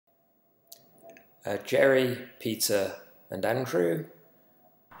Jerry, Peter and Andrew,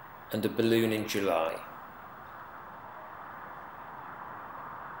 and a balloon in July.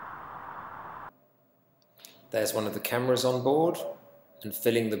 There's one of the cameras on board and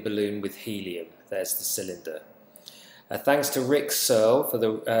filling the balloon with helium. There's the cylinder. Thanks to Ric Searle for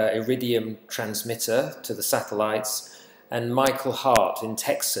the Iridium transmitter to the satellites, and Mikal Hart in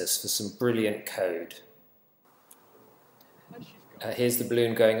Texas for some brilliant code. Here's the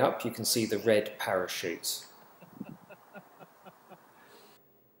balloon going up. You can see the red parachute.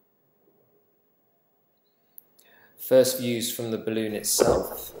 First views from the balloon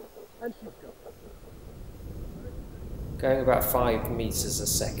itself. Going about 5 meters a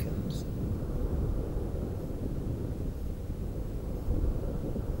second.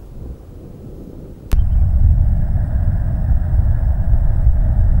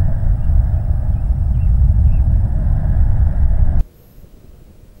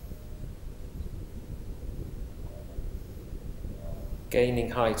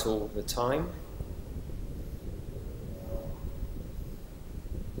 Gaining height all the time.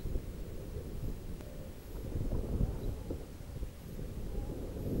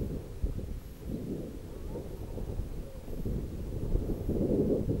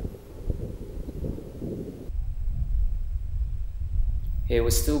 Here we're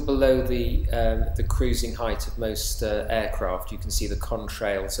still below the cruising height of most aircraft. You can see the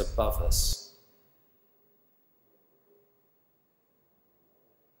contrails above us.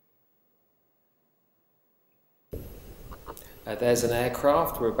 There's an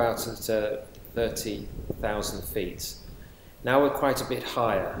aircraft. We're about at 30,000 feet. Now we're quite a bit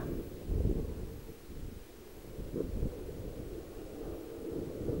higher.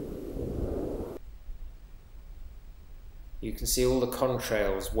 You can see all the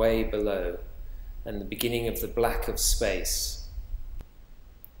contrails way below and the beginning of the black of space.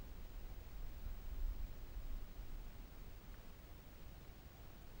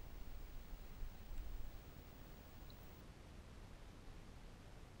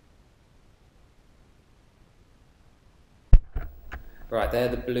 Right, there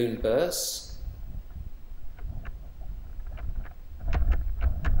the balloon bursts.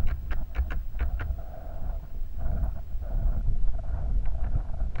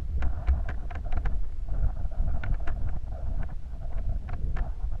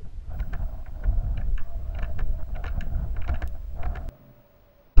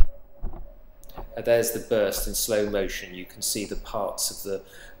 There's the burst in slow motion. You can see the parts of the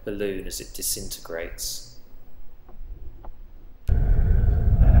balloon as it disintegrates.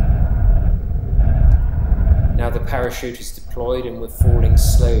 Now the parachute is deployed and we're falling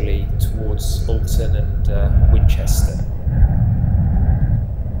slowly towards Alton and Winchester.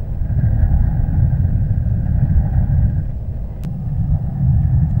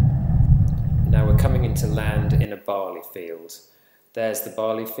 Now we're coming into land in a barley field. There's the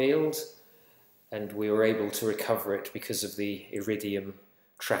barley field, and we were able to recover it because of the Iridium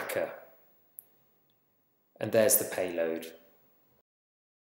tracker. And there's the payload.